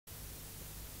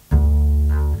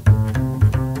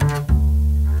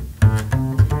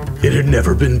It had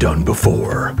never been done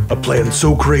before. A plan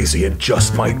so crazy it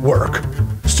just might work.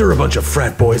 Stir a bunch of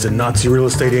frat boys and Nazi real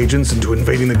estate agents into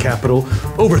invading the Capitol,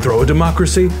 overthrow a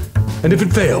democracy, and if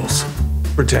it fails,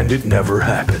 pretend it never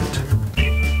happened.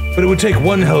 But it would take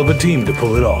one hell of a team to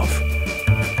pull it off.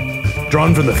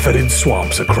 Drawn from the fetid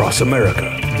swamps across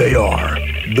America, they are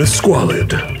the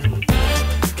Squalid.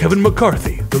 Kevin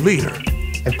McCarthy, the leader.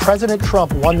 And President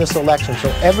Trump won this election, so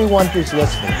everyone who's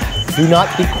listening, do not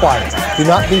be quiet. Do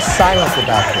not be silent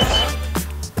about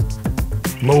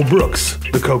this. Mo Brooks,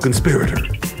 the co-conspirator.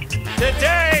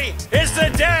 Today is the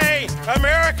day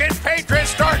American patriots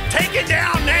start taking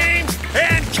down names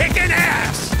and kicking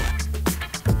ass.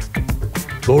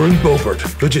 Lauren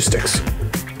Boebert, logistics.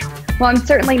 Well, I'm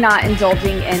certainly not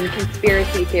indulging in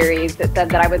conspiracy theories that said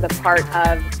that I was a part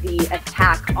of the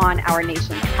attack on our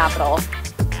nation's capital.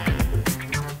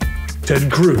 Ted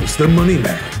Cruz, the money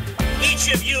man.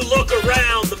 Each of you look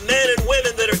around, the men and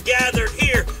women that are gathered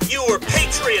here, you are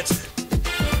patriots.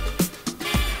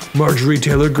 Marjorie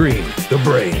Taylor Greene, the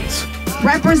brains.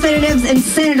 Representatives and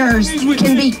senators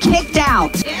can be kicked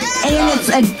out, and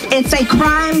it's a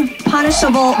crime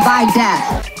punishable by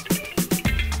death.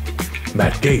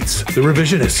 Matt Gaetz, the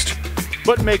revisionist.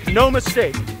 But make no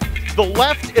mistake, the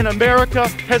left in America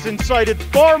has incited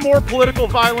far more political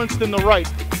violence than the right.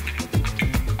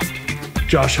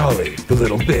 Josh Hawley, the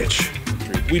little bitch.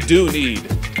 We do need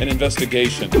an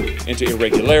investigation into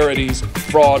irregularities,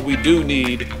 fraud. We do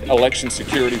need election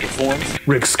security reforms.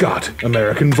 Rick Scott,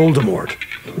 American Voldemort.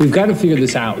 We've got to figure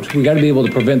this out. We've got to be able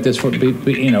to prevent this from, I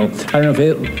don't know if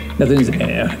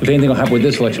anything will happen with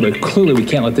this election, but clearly we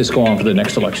can't let this go on for the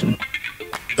next election.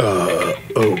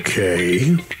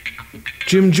 Okay.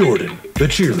 Jim Jordan, the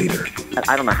cheerleader.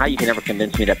 I don't know how you can ever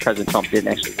convince me that President Trump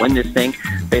didn't actually win this thing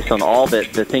based on all the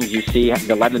things you see,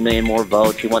 the 11 million more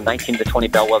votes. He won 19 to 20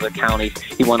 bellwether counties.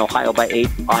 He won Ohio by 8,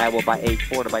 Iowa by 8,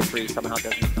 Florida by 3, somehow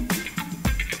doesn't come.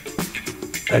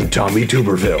 And Tommy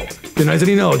Tuberville denies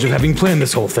any knowledge of having planned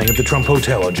this whole thing at the Trump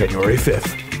Hotel on January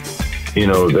 5th. You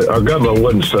know, our government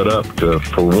wasn't set up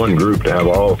for one group to have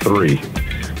all three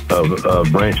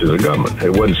branches of government.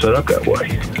 It wasn't set up that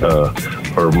way.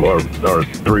 Or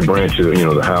three branches,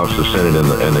 the House, the Senate,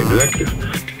 and the executive.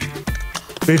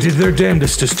 They did their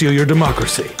damnedest to steal your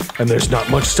democracy, and there's not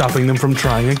much stopping them from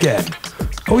trying again.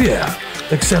 Oh yeah,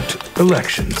 except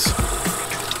elections.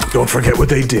 Don't forget what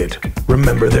they did.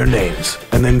 Remember their names,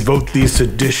 and then vote these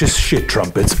seditious shit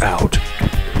trumpets out.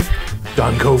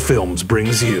 Donco Films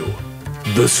brings you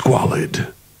The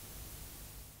Squalid.